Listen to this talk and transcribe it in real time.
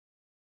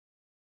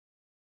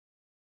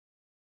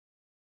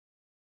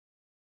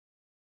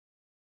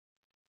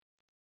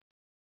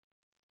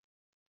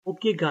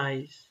Okay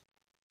guys,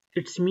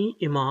 it's me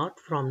Imad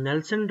from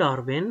Nelson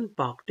Darwin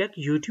ParkTech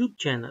YouTube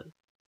channel.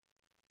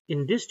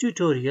 In this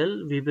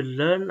tutorial, we will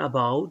learn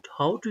about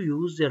how to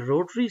use the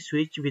rotary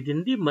switch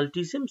within the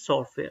multisim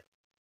software.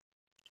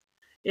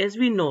 As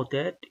we know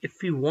that if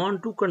we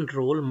want to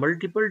control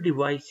multiple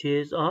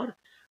devices or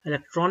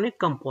electronic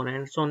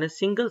components on a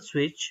single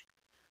switch,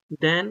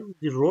 then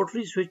the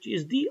rotary switch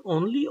is the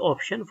only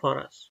option for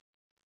us.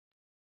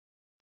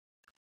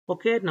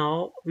 Okay,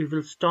 now we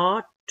will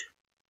start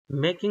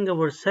making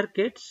our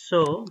circuits.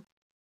 So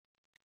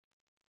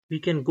we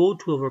can go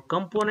to our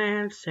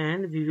components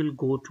and we will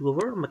go to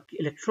our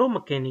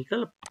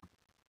electromechanical.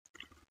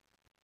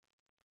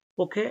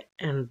 Okay,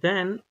 and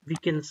then we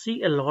can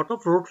see a lot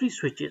of rotary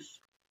switches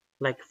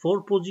like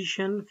 4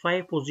 position,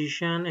 5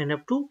 position and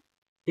up to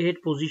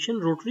 8 position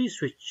rotary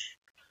switch.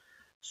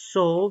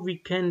 So we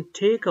can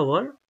take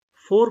our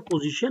 4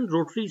 position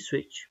rotary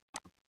switch.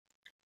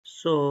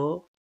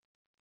 So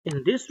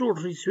in this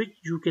rotary switch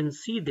you can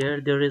see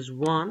there is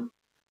one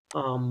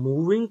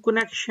moving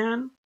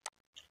connection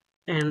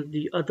and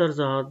the others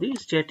are the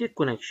static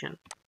connection.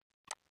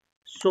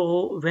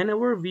 So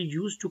whenever we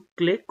used to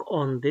click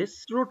on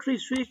this rotary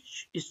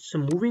switch, its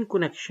moving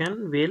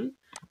connection will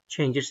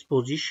change its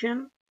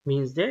position,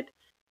 means that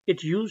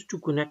it used to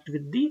connect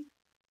with the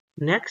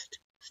next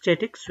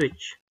static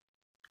switch.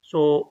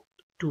 So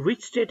to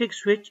which static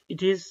switch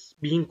it is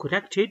being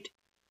connected,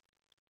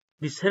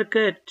 the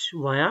circuit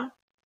via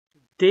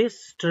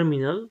this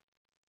terminal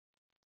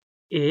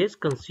is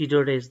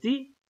considered as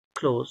the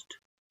closed,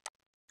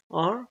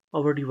 or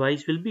our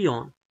device will be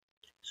on.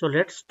 So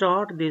let's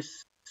start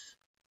this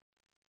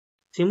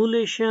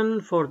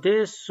simulation for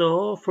this.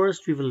 So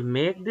first we will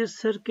make this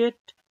circuit.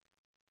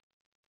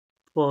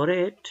 For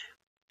it,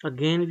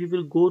 again we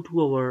will go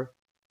to our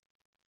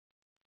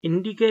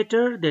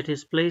indicator, that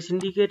is place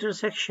indicator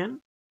section,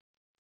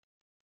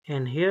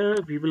 and here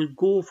we will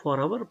go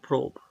for our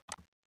probe.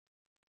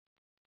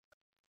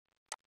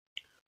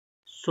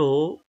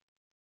 So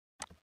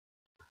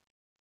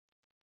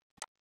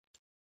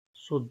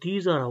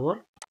these are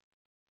our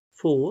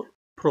 4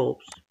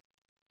 probes.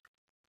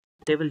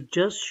 They will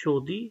just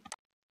show the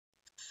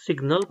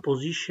signal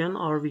position,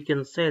 or we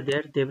can say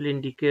that they will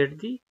indicate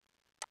the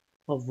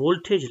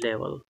voltage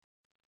level.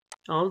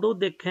 Although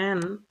they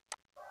can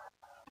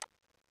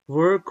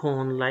work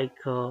on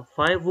like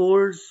 5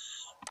 volts,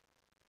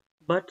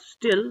 but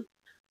still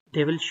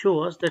they will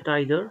show us that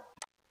either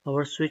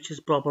our switch is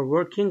proper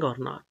working or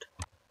not.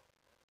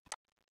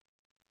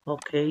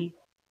 Okay,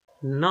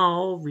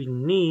 now we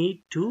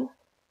need to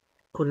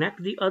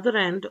connect the other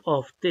end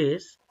of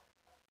this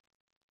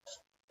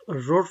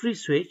rotary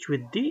switch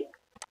with the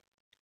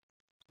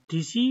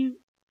DC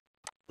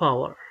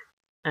power,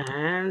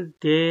 and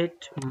that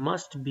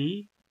must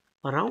be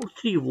around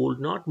 3 volt,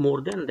 not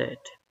more than that.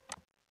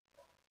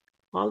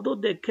 Although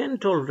they can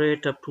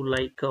tolerate up to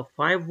like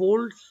 5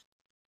 volts,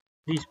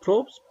 these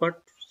probes,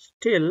 but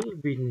still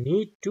we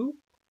need to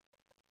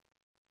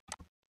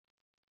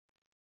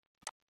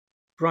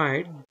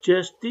write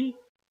just the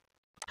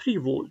 3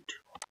 volt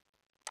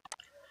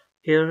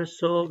here.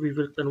 So we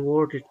will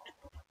convert it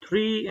to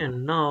 3,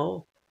 and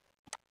now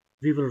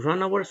we will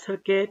run our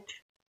circuit.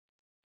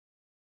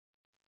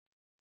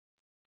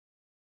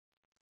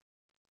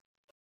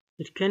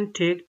 It can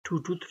take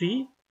 2 to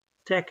 3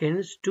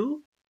 seconds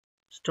to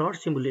start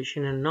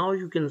simulation, and now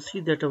you can see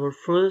that our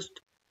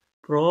first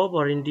probe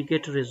or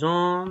indicator is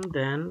on,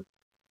 then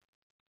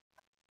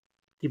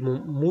the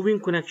moving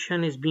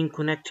connection is being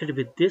connected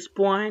with this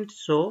point.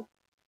 So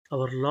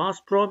our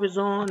last probe is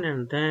on,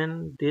 and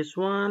then this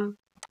one,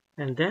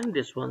 and then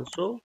this one.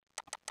 So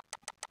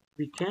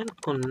we can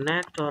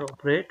connect or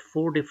operate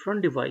 4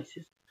 different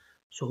devices.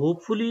 So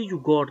hopefully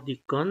you got the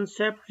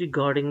concept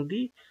regarding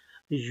the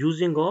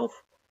using of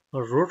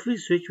a rotary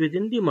switch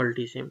within the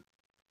multisim.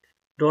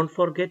 Don't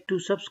forget to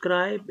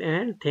subscribe,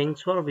 and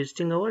thanks for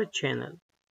visiting our channel.